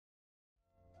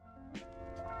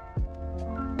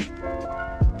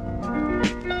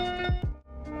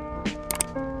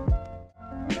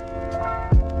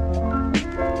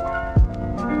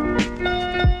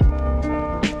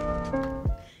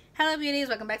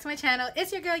welcome back to my channel.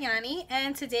 It's your girl Yanni,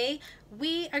 and today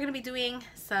we are going to be doing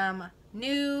some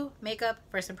new makeup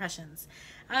first impressions.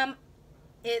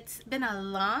 It's been a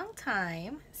long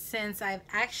time since I've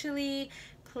actually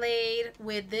played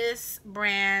with this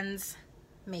brand's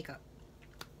makeup.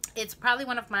 It's probably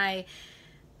one of my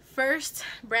first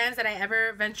brands that I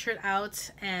ever ventured out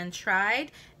and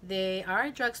tried. They are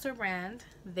a drugstore brand.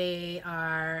 They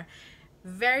are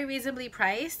very reasonably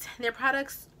priced. Their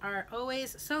products are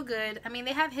always so good. I mean,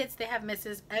 they have hits, they have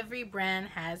misses. Every brand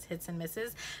has hits and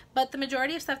misses, but the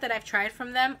majority of stuff that I've tried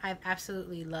from them I've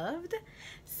absolutely loved.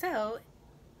 So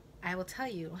I will tell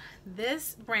you,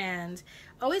 this brand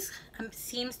always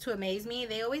seems to amaze me.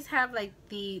 They always have like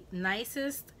the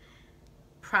nicest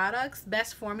products,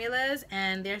 best formulas,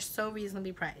 and they're so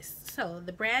reasonably priced. So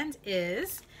the brand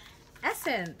is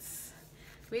Essence.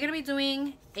 We're going to be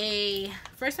doing a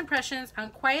first impressions on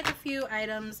quite a few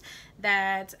items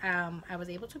that I was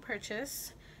able to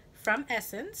purchase from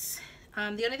Essence.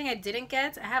 The only thing I didn't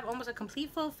get, I have almost a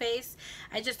complete full face.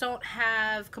 I just don't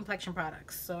have complexion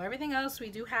products. So everything else we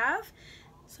do have.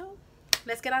 So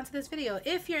let's get on to this video.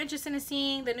 If you're interested in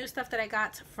seeing the new stuff that I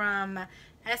got from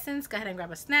Essence, go ahead and grab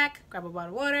a snack, grab a bottle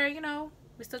of water. You know,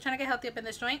 we're still trying to get healthy up in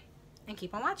this joint, and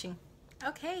keep on watching.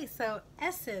 Okay, so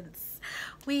Essence.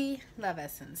 We love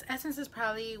Essence. Essence is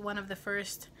probably one of the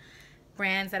first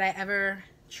brands that I ever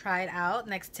tried out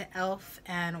next to e.l.f.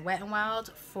 and Wet n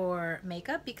Wild for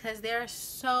makeup because they're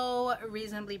so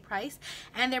reasonably priced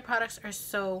and their products are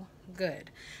so good.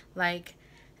 Like,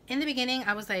 in the beginning,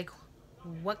 I was like,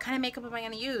 what kind of makeup am I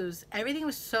going to use? Everything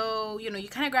was so, you know, you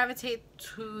kind of gravitate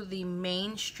to the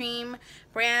mainstream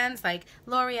brands like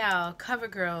L'Oreal,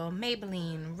 CoverGirl,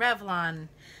 Maybelline, Revlon,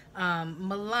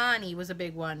 Milani was a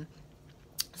big one.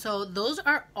 So those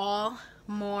are all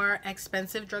more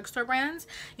expensive drugstore brands.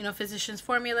 You know, Physicians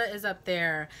Formula is up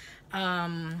there.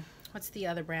 What's the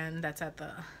other brand that's at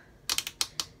the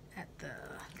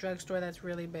drugstore that's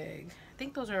really big? I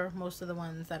think those are most of the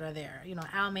ones that are there. You know,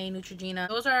 Almay, Neutrogena.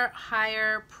 Those are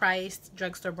higher priced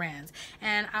drugstore brands.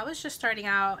 And I was just starting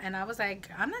out and I was like,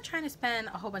 I'm not trying to spend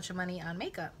a whole bunch of money on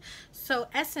makeup. So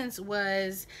Essence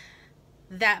was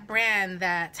that brand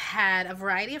that had a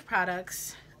variety of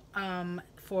products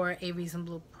for a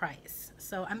reasonable price.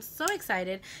 So I'm so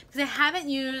excited because I haven't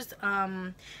used,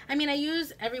 I mean, I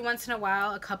use every once in a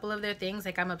while a couple of their things.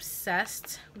 Like, I'm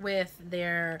obsessed with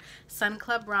their Sun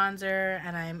Club bronzer,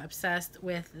 and I'm obsessed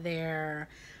with their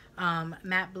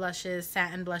matte blushes,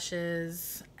 satin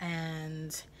blushes,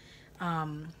 and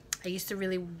I used to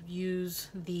really use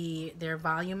their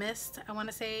Volumist, I want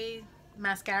to say,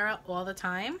 mascara all the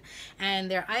time. And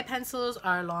their eye pencils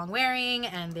are long wearing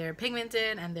and they're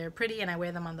pigmented and they're pretty, and I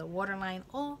wear them on the waterline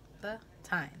all the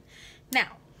time.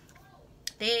 Now,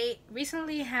 they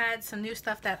recently had some new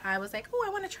stuff that I was like, oh,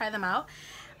 I want to try them out.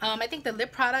 I think the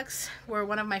lip products were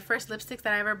one of my first lipsticks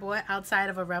that I ever bought outside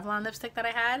of a Revlon lipstick that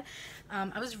I had.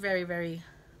 I was very, very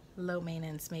low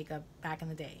maintenance makeup back in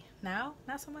the day. Now,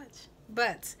 not so much.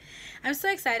 But I'm so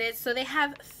excited. So they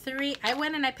have three. I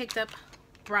went and I picked up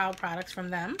brow products from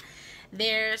them.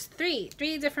 There's three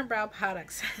different brow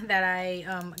products that I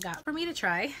got for me to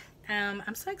try.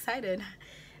 I'm so excited.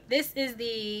 This is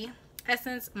the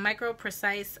Essence Micro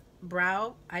Precise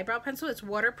Eyebrow Pencil. It's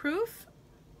waterproof.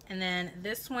 And then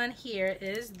this one here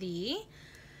is the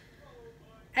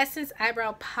Essence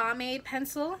Eyebrow Pomade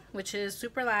Pencil, which is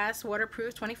super last,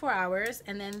 waterproof, 24 hours.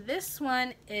 And then this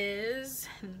one is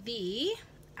the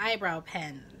eyebrow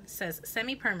pen. It says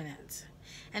semi-permanent.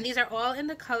 And these are all in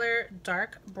the color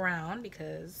dark brown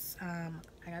because I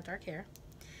got dark hair.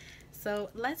 So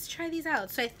let's try these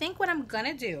out. So I think what I'm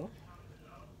gonna do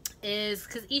is,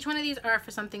 because each one of these are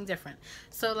for something different.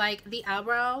 So like the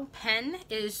eyebrow pen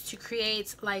is to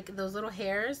create like those little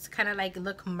hairs, kind of like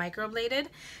look microbladed.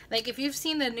 Like if you've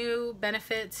seen the new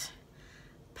Benefit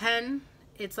pen,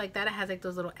 it's like that. It has like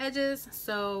those little edges.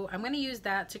 So I'm gonna use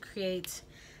that to create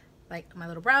like my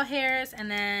little brow hairs, and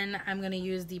then I'm going to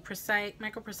use the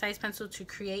Micro Precise pencil to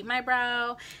create my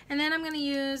brow, and then I'm going to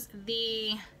use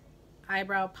the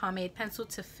eyebrow pomade pencil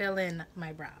to fill in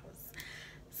my brows.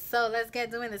 So let's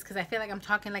get doing this because I feel like I'm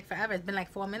talking like forever. It's been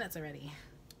like 4 minutes already.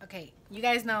 Okay, you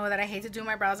guys know that I hate to do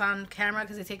my brows on camera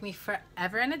because they take me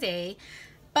forever and a day,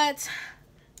 but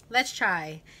let's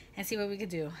try and see what we could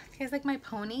do. You guys like my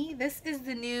pony? This is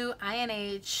the new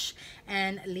INH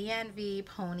and Leanne V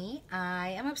pony.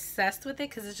 I am obsessed with it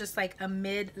because it's just like a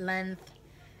mid-length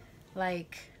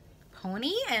like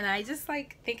pony, and I just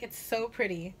like think it's so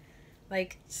pretty.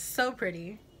 Like, so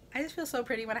pretty. I just feel so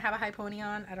pretty when I have a high pony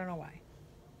on. I don't know why.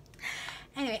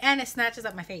 Anyway, and it snatches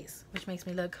up my face, which makes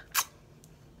me look.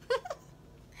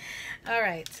 All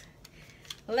right.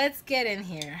 let's get in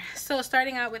here. So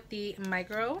starting out with the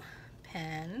micro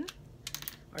pen,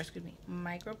 or excuse me,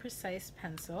 micro precise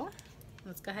pencil.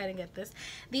 Let's go ahead and get this.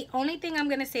 The only thing I'm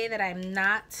gonna say that I'm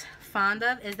not fond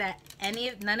of is that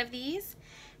none of these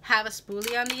have a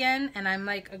spoolie on the end, and I'm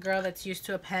like a girl that's used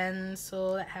to a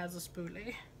pencil that has a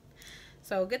spoolie.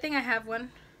 So good thing I have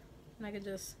one, and I could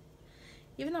just,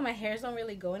 even though my hairs don't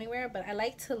really go anywhere, but I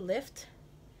like to lift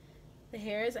the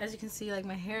hairs. As you can see, like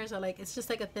my hairs are like, it's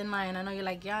just like a thin line. I know you're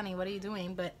like, Yanni, what are you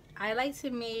doing? But I like to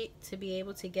be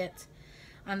able to get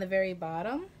on the very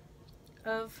bottom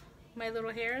of my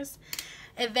little hairs.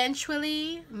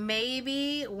 Eventually,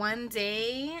 maybe one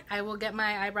day, I will get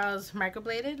my eyebrows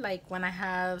microbladed, like when I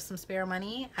have some spare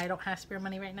money. I don't have spare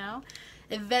money right now.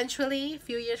 Eventually, a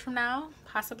few years from now,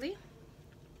 possibly.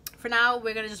 For now,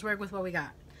 we're gonna just work with what we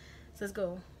got. So let's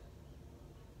go.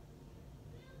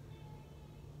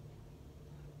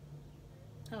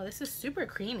 Oh, this is super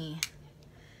creamy.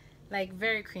 Like,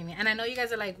 very creamy. And I know you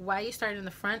guys are like, why are you starting in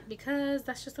the front? Because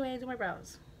that's just the way I do my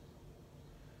brows.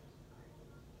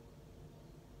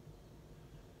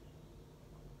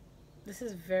 This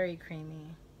is very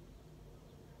creamy.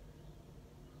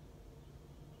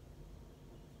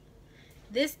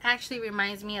 This actually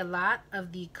reminds me a lot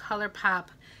of the ColourPop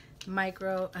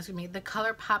the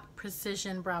ColourPop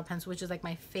Precision Brow Pencil, which is like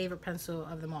my favorite pencil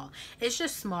of them all. It's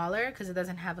just smaller because it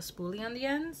doesn't have a spoolie on the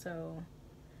end, so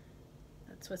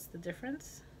that's what's the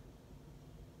difference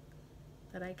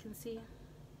that I can see.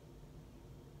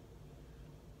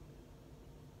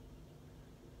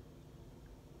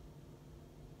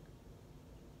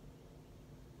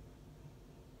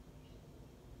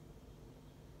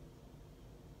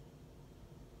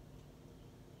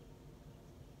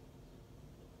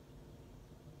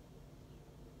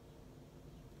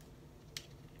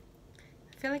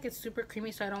 I feel like it's super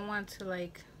creamy, so I don't want to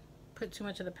like put too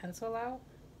much of the pencil out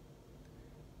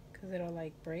because it'll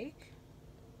like break.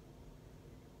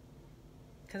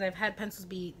 Because I've had pencils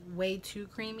be way too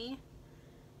creamy.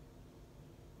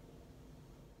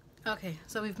 Okay,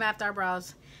 so we've mapped our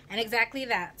brows and exactly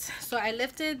that. So I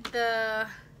lifted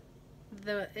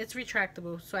it's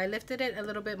retractable, so I lifted it a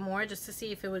little bit more just to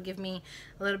see if it would give me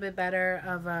a little bit better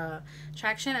of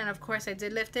traction, and of course I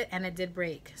did lift it and it did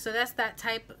break. So that's that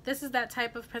type. This is that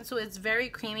type of pencil. It's very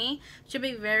creamy. Should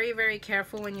be very, very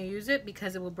careful when you use it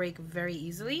because it will break very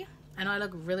easily. I know I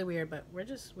look really weird, but we're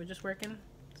just working.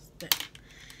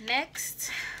 Next,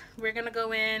 we're gonna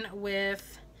go in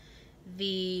with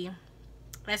the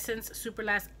Essence Super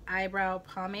Last Eyebrow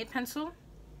Pomade Pencil.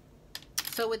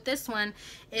 So with this one,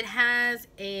 it has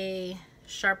a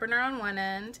sharpener on one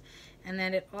end, and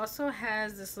then it also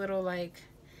has this little like,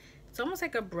 it's almost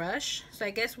like a brush. So I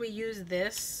guess we use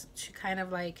this to kind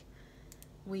of like,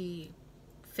 we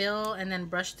fill and then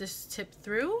brush this tip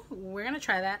through. We're gonna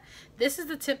try that. This is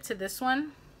the tip to this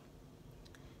one.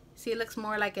 See, it looks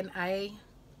more like an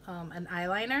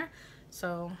eyeliner.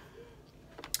 So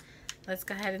let's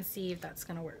go ahead and see if that's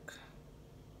gonna work.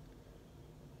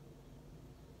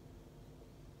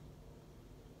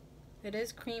 It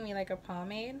is creamy like a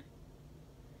pomade.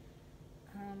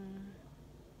 I'm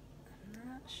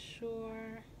not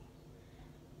sure.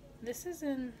 This is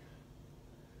in,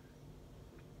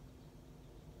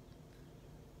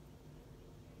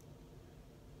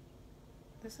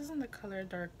 this isn't the color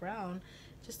dark brown.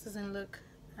 It just doesn't look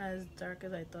as dark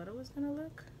as I thought it was gonna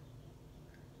look.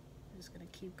 I'm just gonna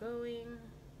keep going.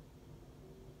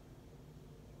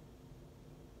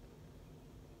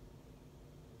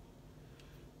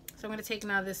 So I'm going to take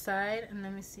now this side and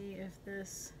let me see if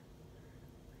this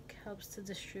like helps to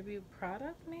distribute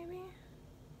product maybe.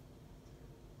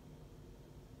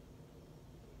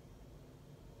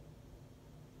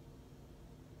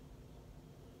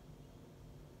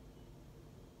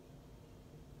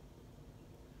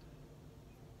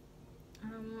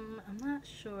 I'm not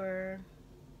sure.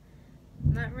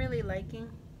 I'm not really liking.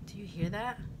 Do you hear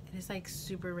that? It is like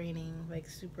super raining, like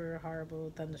super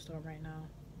horrible thunderstorm right now.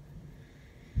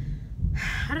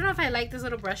 I don't know if I like this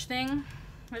little brush thing.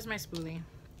 Where's my spoolie? I'm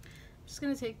just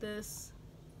gonna take this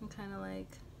and kind of like,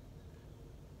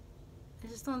 I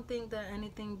just don't think that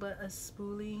anything but a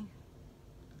spoolie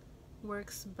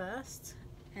works best.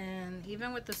 And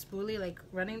even with the spoolie, like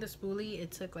running the spoolie,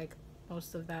 it took like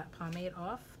most of that pomade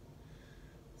off.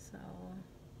 So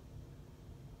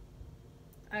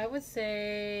I would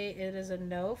say it is a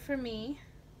no for me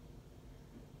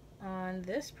on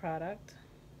this product.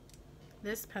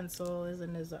 This pencil is a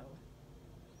no.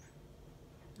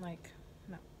 Like,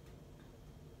 no.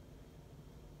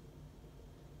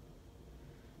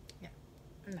 Yeah,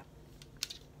 no.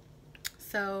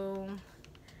 So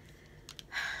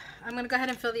I'm gonna go ahead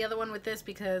and fill the other one with this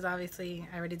because obviously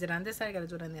I already did it on this side. I gotta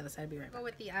do it on the other side. Be right back. Go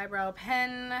with the eyebrow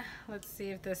pen. Let's see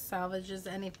if this salvages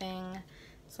anything.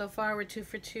 So far we're 2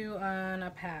 for 2 on a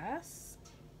pass.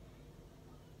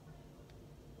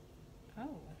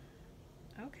 Oh,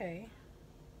 okay.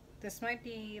 This might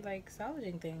be like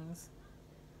salvaging things.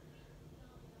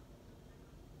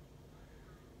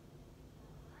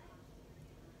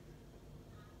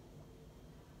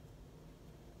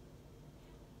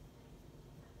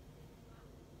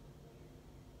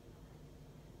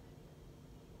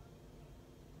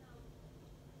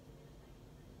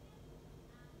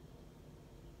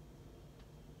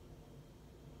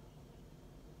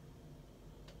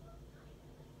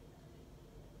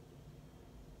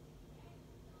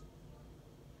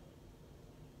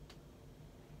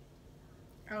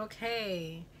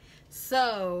 Okay,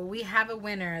 so we have a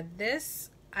winner.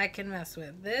 This I can mess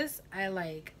with. This I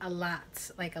like a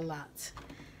lot, like a lot.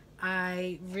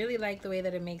 I really like the way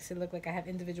that it makes it look like I have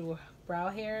individual brow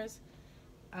hairs.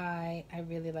 I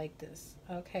really like this.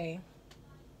 Okay,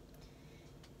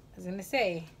 I was gonna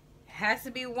say it has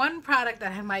to be one product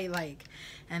that I might like,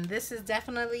 and this is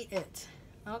definitely it.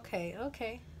 Okay,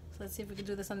 okay. So let's see if we can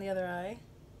do this on the other eye.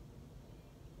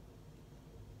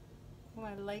 Oh,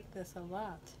 I like this a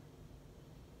lot.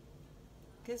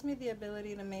 Gives me the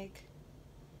ability to make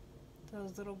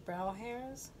those little brow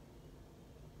hairs.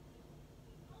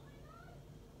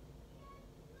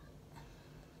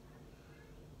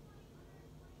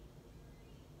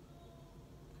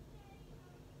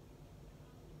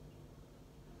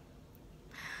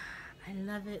 I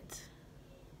love it.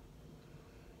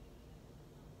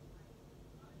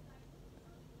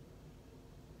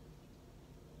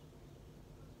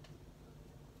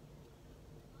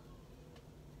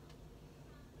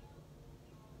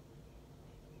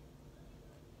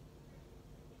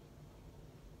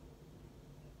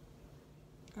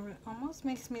 It almost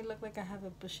makes me look like I have a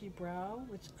bushy brow,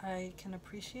 which I can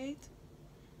appreciate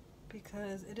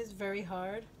because it is very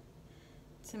hard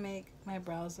to make my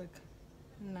brows look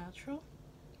natural.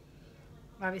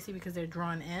 Obviously because they're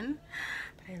drawn in,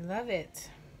 but I love it.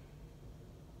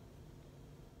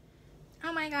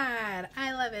 Oh my god,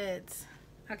 I love it.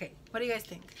 Okay, what do you guys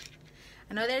think?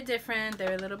 I know they're different,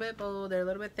 they're a little bit bold, they're a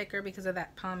little bit thicker because of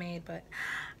that pomade, but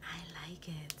I like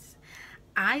it.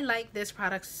 I like this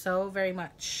product so very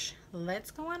much.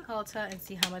 Let's go on Ulta and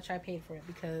see how much I paid for it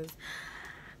because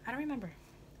I don't remember.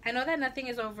 I know that nothing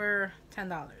is over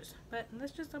 $10, but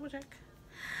let's just double check.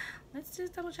 Let's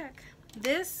just double check.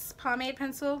 This pomade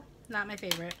pencil, not my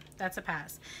favorite. That's a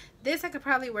pass. This I could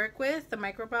probably work with, the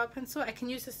micro brow pencil. I can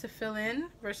use this to fill in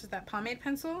versus that pomade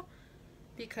pencil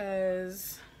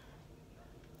because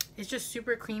it's just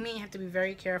super creamy. You have to be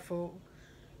very careful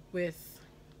with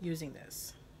using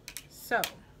this. So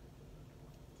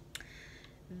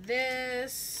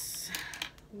this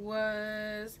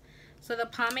was, so the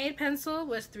pomade pencil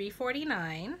was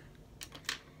 $3.49,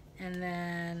 and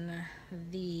then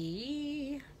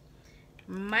the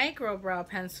micro brow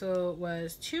pencil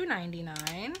was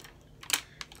 $2.99.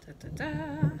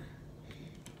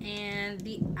 And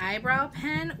the eyebrow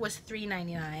pen was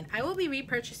 $3.99. I will be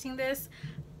repurchasing this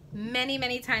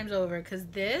many times over because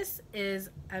this is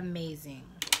amazing.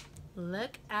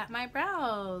 Look at my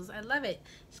brows. I love it.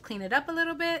 Just clean it up a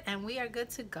little bit and we are good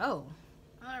to go.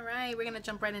 All right, we're gonna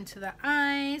jump right into the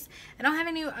eyes. I don't have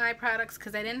any new eye products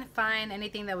because I didn't find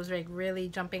anything that was like really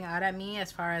jumping out at me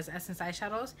as far as Essence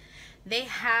eyeshadows. They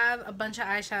have a bunch of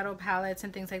eyeshadow palettes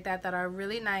and things like that that are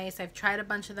really nice. I've tried a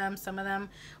bunch of them. Some of them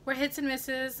were hits and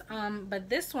misses, but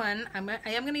this one I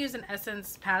am gonna use an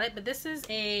Essence palette, but this is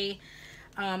a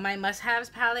my must-haves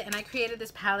palette, and I created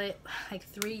this palette like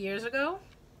 3 years ago.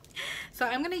 So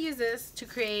I'm going to use this to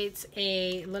create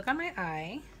a look on my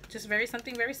eye. Just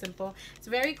something very simple. It's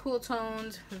very cool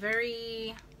toned,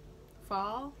 very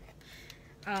fall.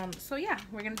 So yeah,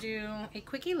 we're going to do a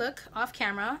quickie look off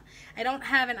camera. I don't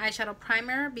have an eyeshadow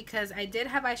primer because I did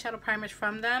have eyeshadow primers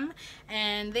from them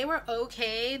and they were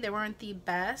okay. They weren't the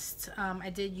best. I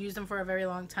did use them for a very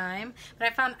long time, but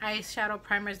I found eyeshadow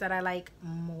primers that I like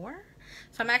more.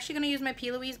 So I'm actually going to use my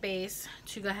P. Louise base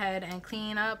to go ahead and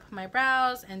clean up my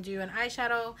brows and do an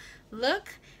eyeshadow look.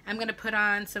 I'm going to put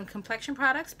on some complexion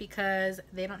products because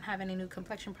they don't have any new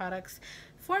complexion products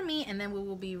for me, and then we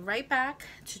will be right back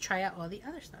to try out all the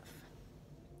other stuff.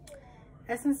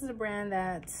 Essence is a brand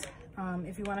that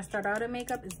if you want to start out in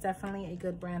makeup, it's definitely a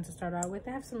good brand to start out with.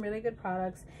 They have some really good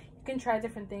products. You can try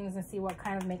different things and see what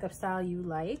kind of makeup style you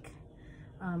like,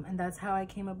 and that's how I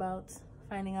came about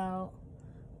finding out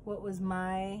what was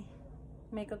my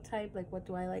makeup type, like what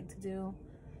do I like to do,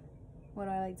 what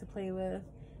do I like to play with,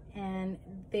 and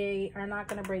they are not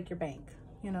going to break your bank.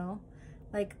 you know,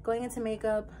 like going into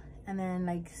makeup and then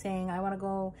like saying I want to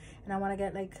go and I want to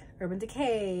get like Urban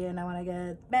Decay, and I want to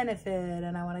get Benefit,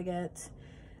 and I want to get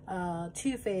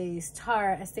Too Faced,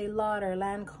 Tarte, Estee Lauder,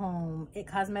 Lancome, It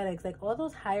Cosmetics, like all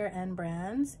those higher end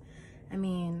brands. I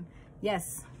mean,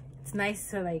 yes, it's nice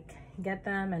to like get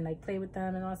them and like play with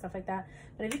them and all stuff like that,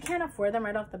 but if you can't afford them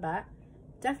right off the bat,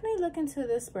 definitely look into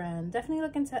this brand. Definitely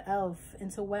look into Elf,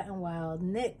 into Wet n Wild.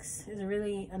 NYX is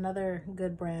really another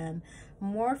good brand.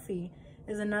 Morphe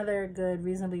is another good,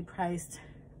 reasonably priced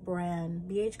brand.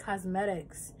 BH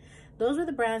Cosmetics. Those were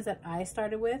the brands that I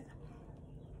started with.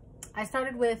 I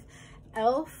started with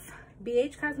Elf,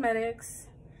 BH Cosmetics,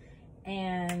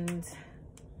 and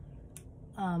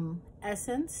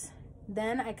Essence.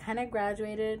 Then I kind of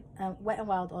graduated, Wet n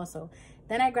Wild also.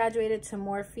 Then I graduated to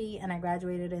Morphe, and I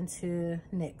graduated into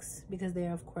NYX because they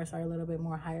of course are a little bit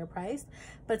more higher priced,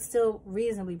 but still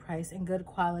reasonably priced and good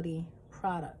quality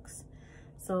products.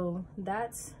 So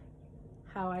that's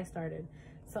how I started.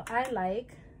 So I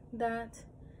like that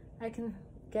I can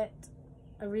get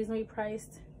a reasonably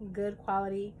priced, good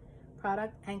quality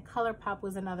product. And ColourPop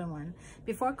was another one.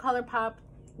 Before ColourPop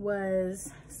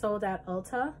was sold at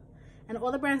Ulta, and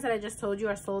all the brands that I just told you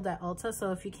are sold at Ulta.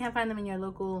 So if you can't find them in your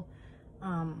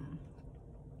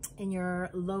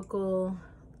local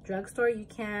drugstore, you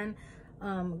can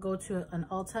go to an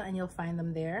Ulta and you'll find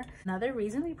them there. Another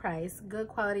reasonably priced, good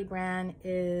quality brand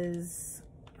is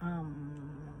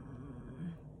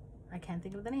I can't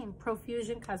think of the name,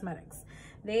 Profusion Cosmetics.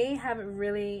 They have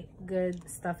really good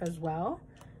stuff as well.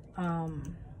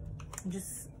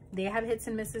 They have hits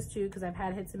and misses too, because I've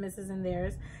had hits and misses in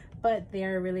theirs, but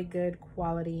they're a really good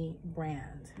quality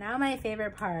brand. Now my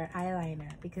favorite part,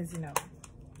 eyeliner, because you know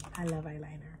I love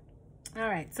eyeliner. All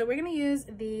right, so we're gonna use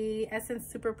the Essence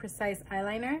Super Precise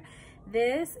eyeliner.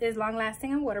 This is long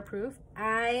lasting and waterproof.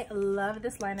 I love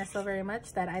this liner so very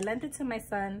much that I lent it to my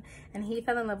son and he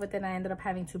fell in love with it, and I ended up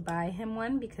having to buy him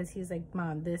one because he's like,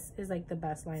 Mom, this is like the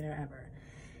best liner ever.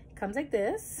 It comes like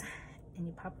this and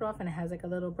you pop it off and it has like a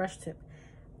little brush tip.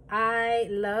 I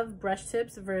love brush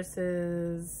tips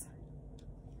versus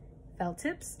felt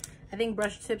tips. I think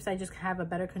brush tips I just have a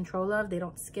better control of. They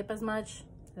don't skip as much.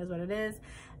 That's what it is.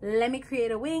 Let me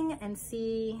create a wing and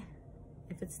see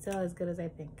if it's still as good as I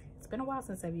think. It's been a while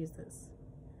since I've used this.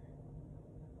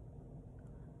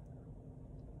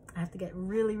 I have to get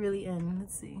really, really in.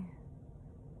 Let's see.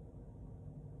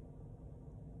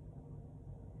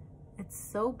 It's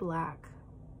so black.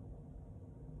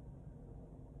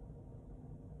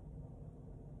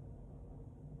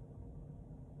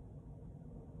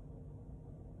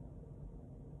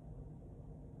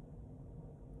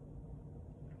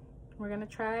 We're gonna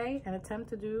try and attempt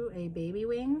to do a baby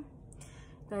wing.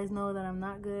 You guys know that I'm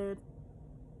not good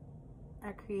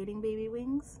at creating baby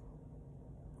wings.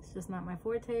 It's just not my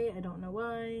forte. I don't know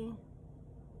why.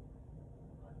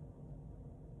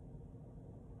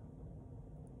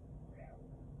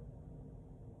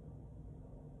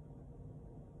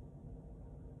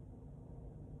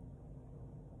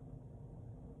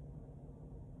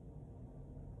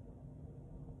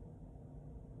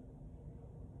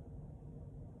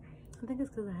 I think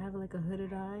it's because I have like a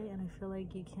hooded eye and I feel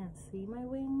like you can't see my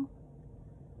wing.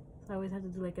 So I always have to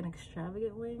do like an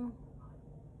extravagant wing.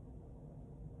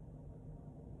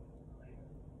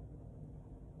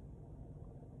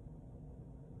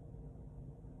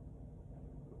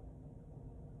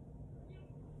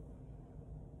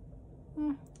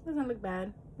 Doesn't look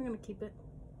bad. We're gonna keep it.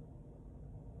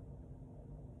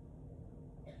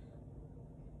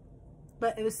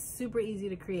 But it was super easy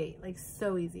to create, like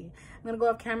so easy. I'm gonna go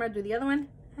off camera, do the other one,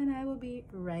 and I will be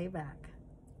right back.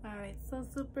 All right, so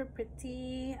super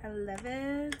pretty. I love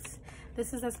it.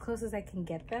 This is as close as I can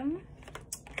get them.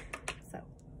 So,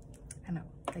 I know,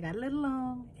 they got a little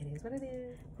long. It is what it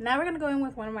is. Now we're gonna go in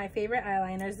with one of my favorite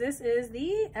eyeliners. This is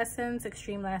the Essence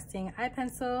Extreme Lasting Eye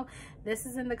Pencil. This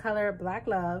is in the color Black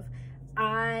Love.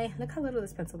 Look how little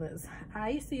this pencil is. I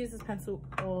used to use this pencil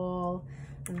all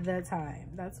the time.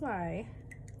 That's why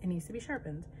it needs to be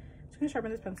sharpened. I'm just gonna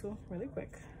sharpen this pencil really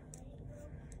quick.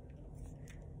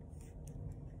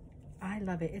 I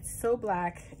love it. It's so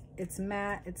black. It's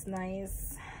matte. It's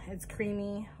nice. It's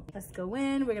creamy. Let's go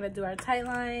in. We're gonna do our tight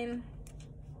line.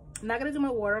 I'm not gonna do my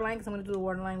waterline because I'm gonna do the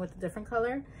waterline with a different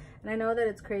color. And I know that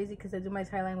it's crazy because I do my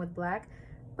tight line with black,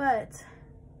 but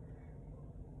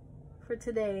for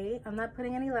today, I'm not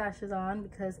putting any lashes on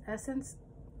because Essence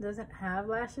doesn't have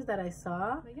lashes that I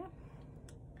saw. But yeah.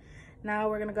 Now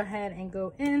we're gonna go ahead and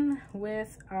go in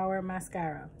with our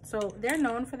mascara. So they're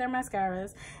known for their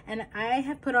mascaras, and I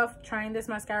have put off trying this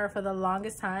mascara for the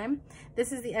longest time.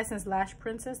 This is the Essence Lash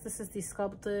Princess. This is the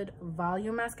Sculpted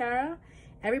Volume Mascara,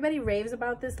 Everybody raves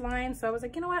about this line, so I was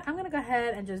like, you know what, I'm gonna go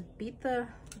ahead and just beat the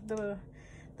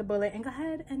bullet and go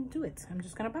ahead and do it. I'm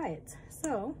just gonna buy it.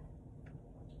 So,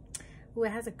 ooh,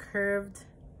 it has a curved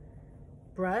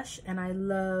brush, and I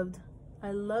love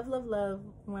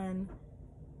when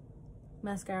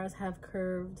mascaras have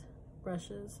curved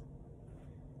brushes.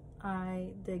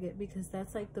 I dig it because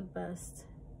that's like the best.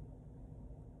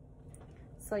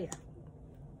 So yeah,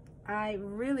 I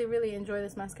really enjoy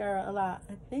this mascara a lot.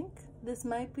 I think this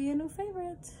might be a new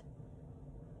favorite.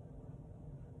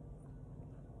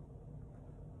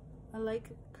 I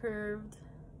like curved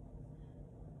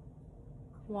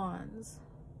wands.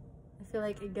 I feel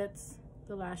like it gets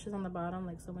the lashes on the bottom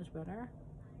like so much better.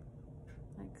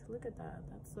 Like, look at that.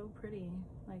 That's so pretty.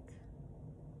 Like,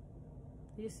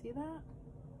 do you see that?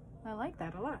 I like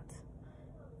that a lot.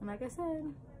 And like I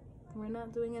said, we're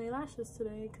not doing any lashes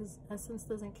today because Essence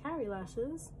doesn't carry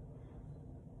lashes.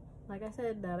 Like I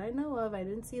said, that I know of. I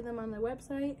didn't see them on their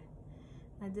website.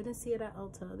 I didn't see it at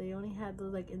Ulta. They only had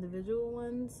those like individual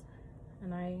ones,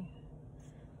 and I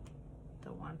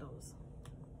don't want those.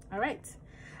 All right,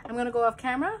 I'm gonna go off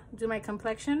camera, do my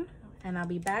complexion, and I'll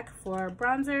be back for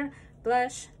bronzer,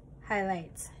 blush,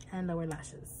 highlights, and lower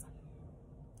lashes.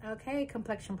 Okay,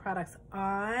 complexion products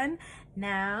on.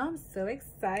 Now I'm so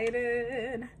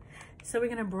excited. So we're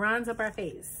gonna bronze up our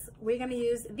face. We're gonna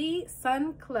use the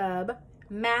Sun Club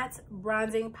Matte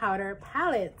Bronzing Powder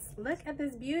Palettes. Look at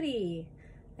this beauty.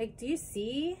 Like, do you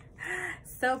see?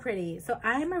 So pretty. So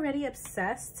I'm already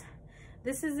obsessed.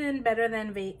 This is in Better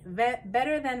Than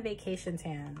Vacation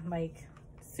Tan. Like,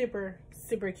 super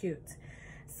cute.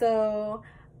 So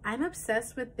I'm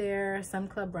obsessed with their Sun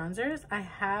Club bronzers. I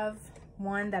have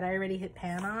one that I already hit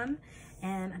pan on,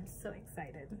 and I'm so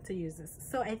excited to use this.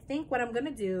 So I think what I'm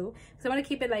gonna do, because I want to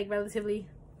keep it like relatively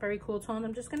very cool tone,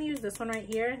 I'm just gonna use this one right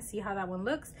here and see how that one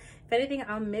looks. If anything,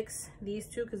 I'll mix these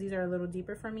two because these are a little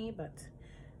deeper for me, but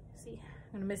see,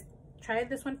 I'm gonna try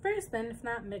this one first, then if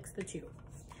not, mix the two.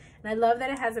 And I love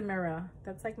that it has a mirror.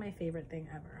 That's like my favorite thing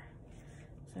ever.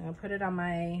 So I'm gonna put it on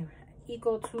my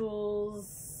Eco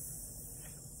Tools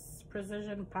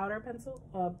Precision powder pencil,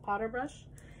 powder brush,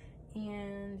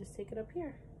 and just take it up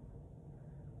here.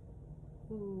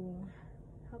 Ooh,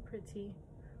 how pretty.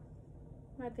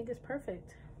 I think it's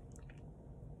perfect.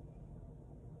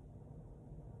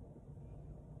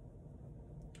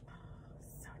 Oh,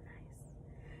 so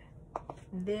nice.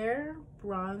 Their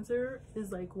bronzer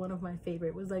is like one of my favorite.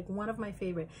 It was like one of my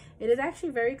favorite. It is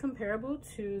actually very comparable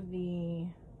to the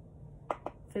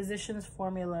Physicians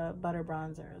Formula butter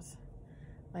bronzers.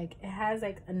 Like, it has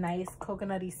like a nice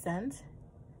coconutty scent.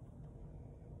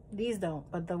 These don't,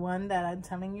 but the one that I'm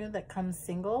telling you that comes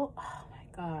single, oh my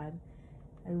god,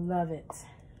 I love it.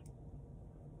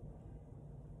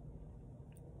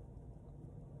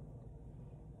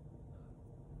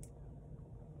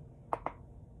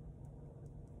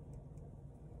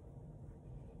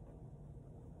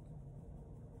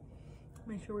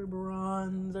 Make sure we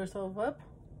bronze ourselves up.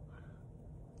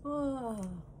 Oh,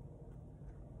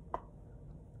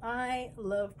 I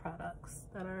love products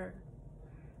that are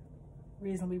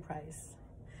reasonably priced.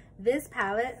 This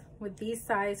palette with these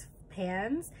size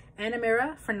pans and a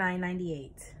mirror for $9.98.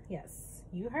 Yes,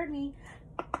 you heard me,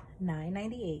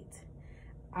 $9.98.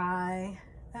 I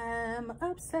am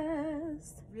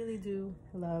obsessed. Really do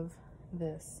love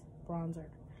this bronzer.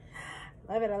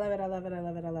 Love it, I love it, I love it, I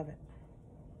love it, I love it.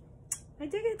 I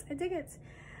dig it, I dig it.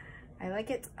 I like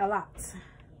it a lot.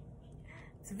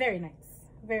 It's very nice,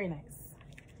 very nice.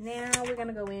 Now we're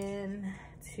gonna go in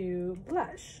to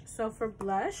blush. So for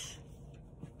blush,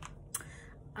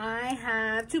 I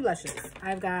have two blushes.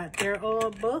 They're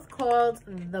both called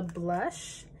The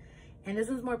Blush, and this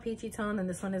one's more peachy tone and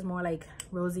this one is more like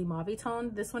rosy mauve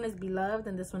tone. This one is Beloved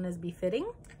and this one is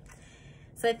Befitting.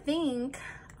 So I think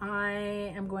I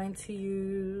am going to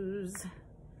use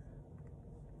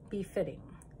Befitting.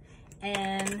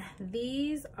 And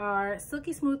these are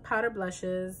silky smooth powder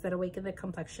blushes that awaken the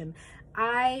complexion.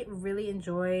 I really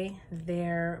enjoy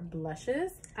their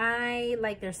blushes. I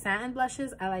like their satin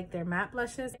blushes. I like their matte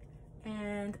blushes.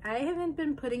 And I haven't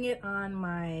been putting it on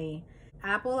my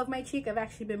apple of my cheek. I've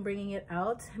actually been bringing it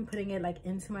out and putting it like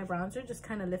into my bronzer, just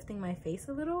kind of lifting my face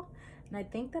a little. And I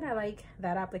think that I like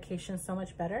that application so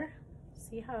much better.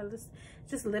 See how this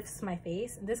just lifts my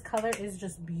face? And this color is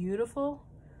just beautiful.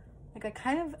 Like, I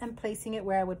kind of am placing it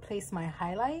where I would place my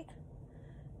highlight,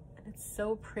 and it's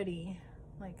so pretty.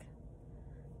 Like,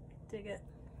 dig it.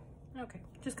 Okay,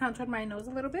 just contoured my nose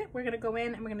a little bit. We're gonna go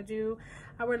in and we're gonna do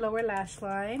our lower lash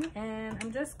line, and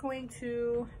I'm just going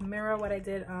to mirror what I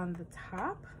did on the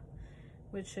top,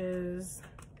 which is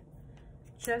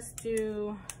just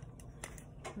do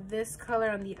this color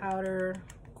on the outer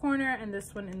corner and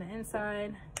this one in the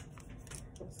inside.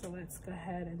 So let's go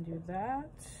ahead and do that.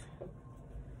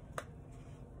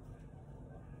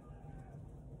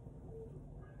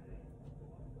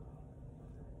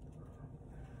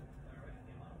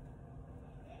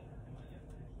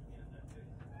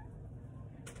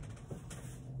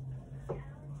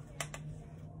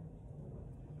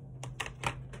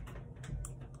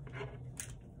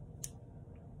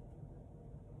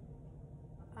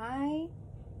 I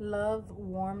love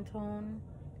warm tone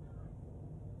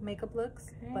makeup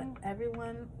looks, but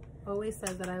everyone always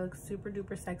says that I look super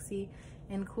duper sexy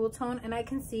in cool tone, and I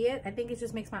can see it. I think it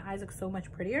just makes my eyes look so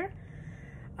much prettier.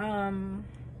 But I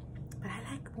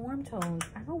like warm tones.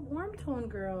 I'm a warm tone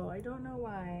girl. I don't know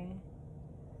why.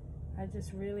 I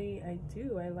just really, I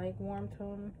do. I like warm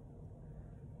tone.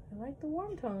 I like the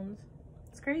warm tones.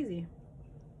 It's crazy.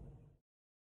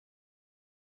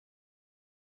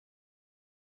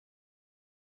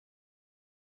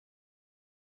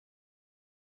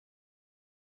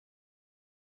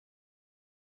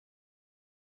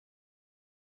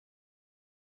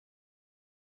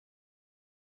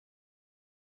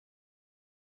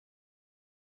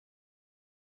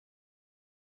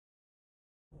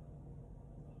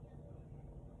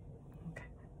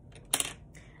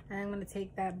 I'm going to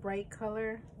take that bright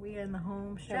color. We are in the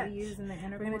home stretch. We use in the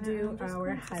inner corner. We're going to do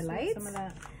our highlights. Some of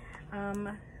that.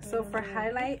 So for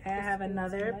highlight, I have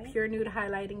another Pure Nude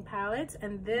highlighting palette,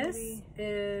 and this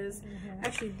is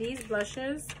actually these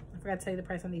blushes. I forgot to tell you the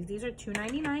price on these. These are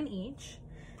 $2.99 each.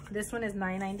 This one is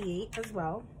 $9.98 as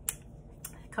well.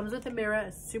 It comes with a mirror.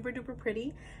 It's super duper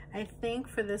pretty. I think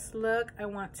for this look, I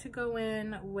want to go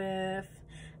in with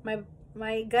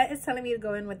my gut is telling me to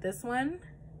go in with this one.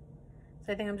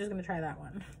 So I think I'm just gonna try that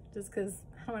one, just because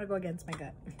I want to go against my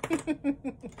gut.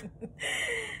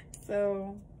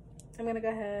 So I'm gonna go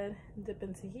ahead and dip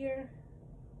into here,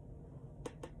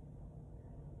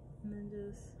 and then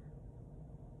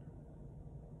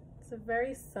it's a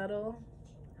very subtle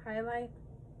highlight,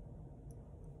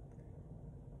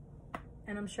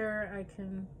 and I'm sure I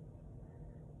can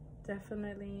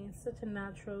definitely, it's such a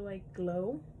natural like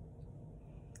glow.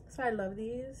 So I love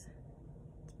these.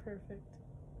 It's perfect.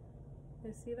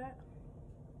 You see that?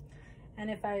 And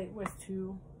if I was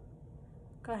to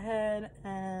go ahead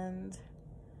and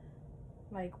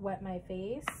like wet my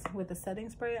face with the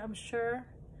setting spray, I'm sure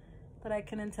that I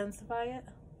can intensify it.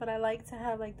 But I like to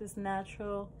have like this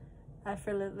natural,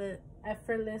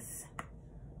 effortless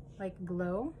like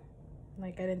glow.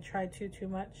 Like I didn't try too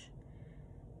much.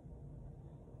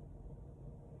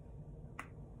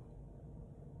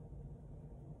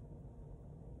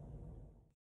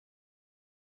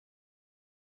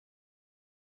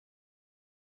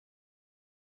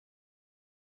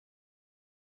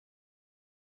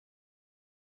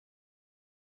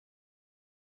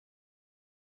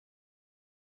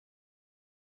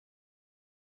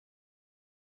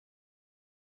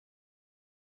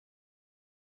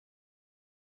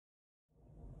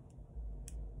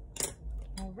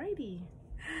 Alrighty,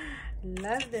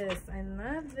 love this. I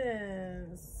love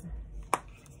this.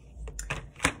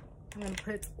 I'm gonna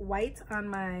put white on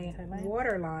my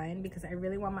waterline because I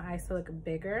really want my eyes to look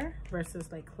bigger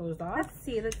versus like closed off. Let's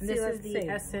see. This is the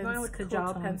Essence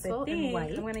Kajal pencil in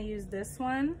white. I'm gonna use this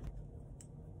one.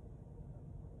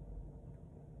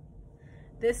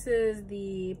 This is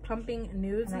the Pumping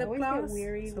Nudes lip gloss.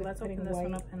 So let's open this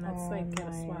one up, and let's like get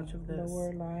a swatch of this.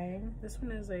 Lower line. This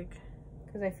one is like,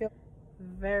 because I feel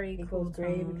very cool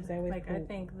gray, because I always like, I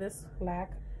think this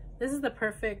black, this is the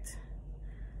perfect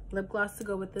lip gloss to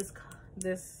go with this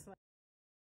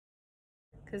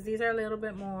because these are a little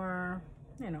bit more,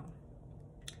 you know,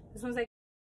 this one's like,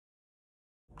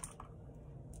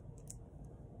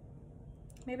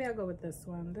 maybe I'll go with this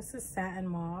one. This is Satin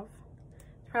Mauve.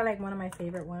 It's probably like one of my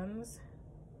favorite ones.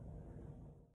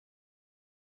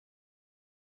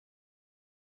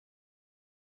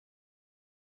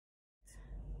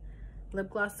 Lip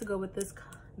gloss to go with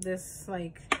this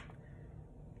like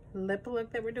lip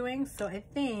look that we're doing. So I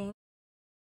think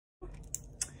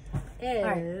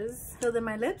is filled in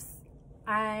my lips.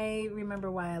 I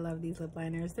remember why I love these lip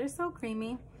liners. They're so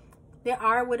creamy. They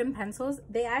are wooden pencils.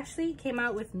 They actually came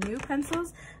out with new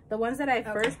pencils. The ones that I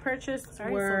first purchased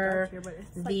were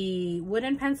the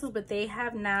wooden pencils, but they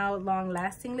have now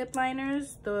long-lasting lip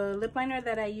liners. The lip liner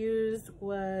that I used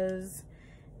was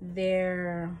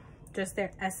just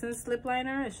their Essence lip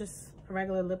liner. It's just a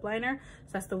regular lip liner,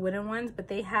 so that's the wooden ones, but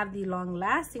they have the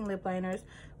long-lasting lip liners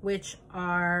which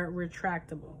are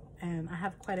retractable, and I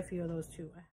have quite a few of those too.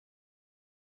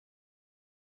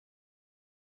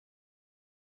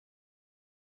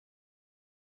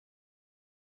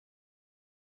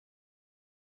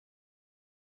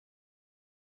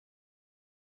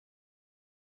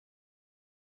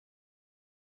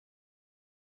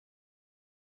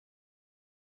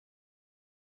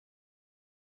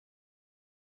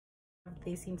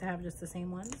 they seem to have just the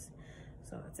same ones.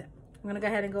 So that's it. I'm gonna go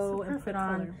ahead and go and put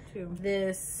on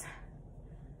this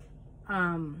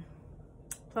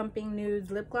Plumping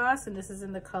Nudes lip gloss, and this is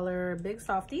in the color Big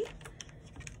Softy.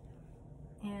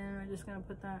 And we're just gonna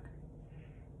put that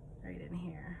right in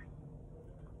here.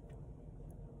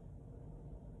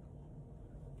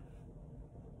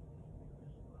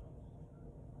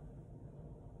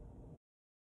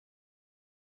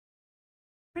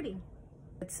 Pretty.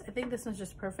 I think this one's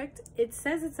just perfect. It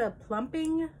says it's a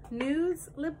Plumping Nudes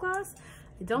lip gloss.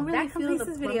 I don't really feel the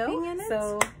plumping in it.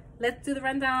 So let's do the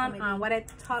rundown on what I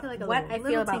talk, like what I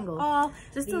feel about all.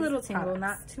 Just a little tingle,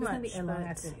 not too much. This is gonna be a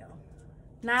long video.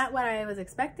 Not what I was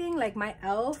expecting. Like my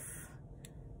e.l.f.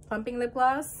 Plumping lip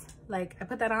gloss, like I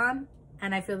put that on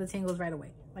and I feel the tingles right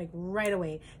away. Like right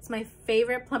away. It's my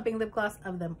favorite plumping lip gloss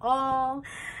of them all.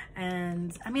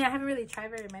 And I mean, I haven't really tried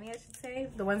very many, I should say.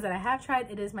 The ones that I have tried,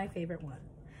 it is my favorite one.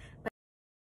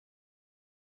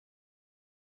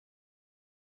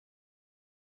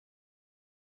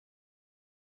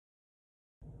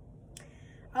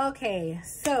 Okay,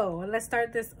 so let's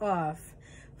start this off.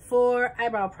 For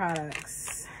eyebrow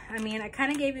products, I mean, I kind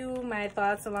of gave you my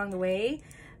thoughts along the way.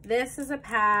 This is a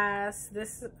pass.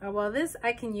 This, well, this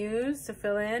I can use to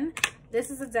fill in.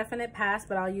 This is a definite pass,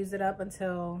 but I'll use it up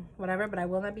until whatever, but I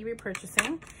will not be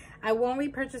repurchasing. I won't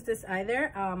repurchase this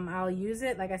either. I'll use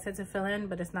it, like I said, to fill in,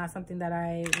 but it's not something that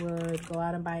I would go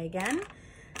out and buy again.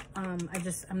 I'm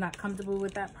not comfortable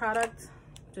with that product.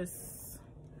 Just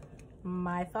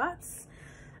my thoughts.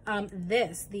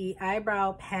 The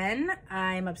eyebrow pen,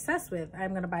 I'm obsessed with.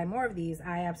 I'm gonna buy more of these.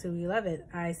 I absolutely love it.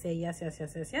 I say yes, yes,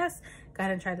 yes, yes, yes. Go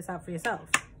ahead and try this out for yourself.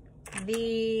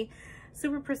 The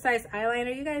Super Precise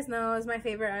eyeliner, you guys know, is my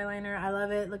favorite eyeliner. I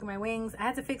love it. Look at my wings. I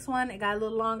had to fix one. It got a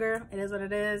little longer. It is what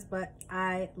it is, but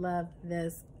I love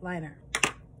this liner.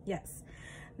 Yes.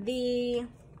 The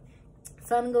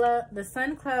Sun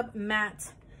Club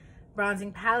Matte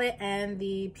Bronzing Palette and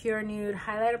the Pure Nude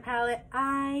Highlighter Palette.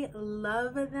 I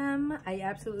love them. I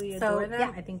absolutely adore them.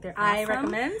 Yeah, I think they're awesome. I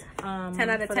recommend. 10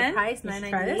 out of 10. Price,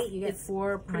 $9.98. You get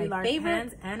 4 pretty large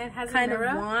pens, and it has kind of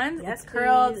wand. Yes, it's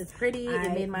curled. It's pretty.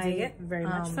 It made my very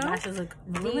much so. Lashes look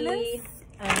luminous,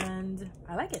 and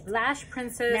I like it. Lash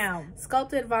Princess now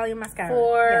Sculpted Volume Mascara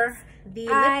for the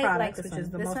lip products, which is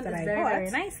the most that I bought.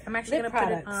 Very nice. I'm actually gonna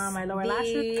put it on my lower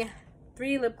lashes.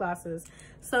 3 lip glosses.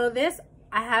 So this,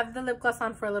 I have the lip gloss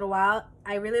on for a little while.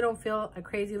 I really don't feel a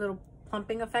crazy little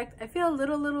plumping effect. I feel a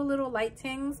little light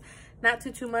tings, not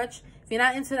too much. If you're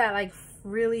not into that like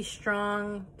really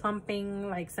strong plumping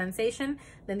like sensation,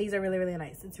 then these are really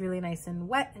nice. It's really nice and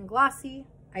wet and glossy.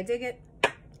 I dig it.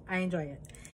 I enjoy it.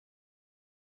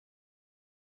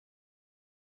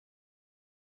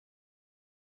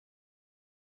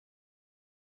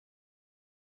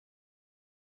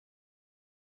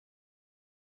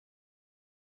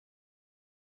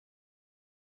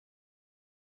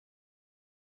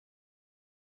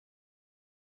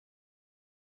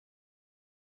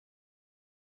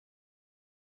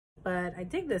 But I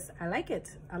dig this. I like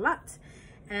it a lot.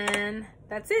 And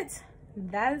that's it.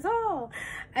 That is all.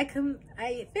 I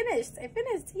finished.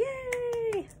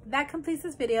 Yay! That completes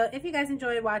this video. If you guys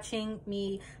enjoyed watching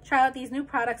me try out these new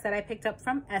products that I picked up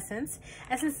from Essence.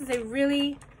 Essence is a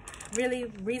really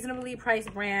reasonably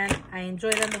priced brand. I enjoy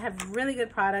them. They have really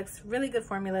good products, really good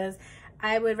formulas.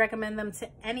 I would recommend them to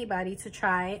anybody to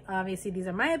try. Obviously, these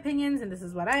are my opinions, and this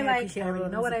is what I like. I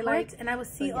already know what I liked, and I will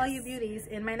see all you beauties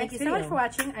in my next video. Thank you so much for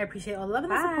watching. I appreciate all the love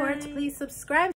and the support. Please subscribe.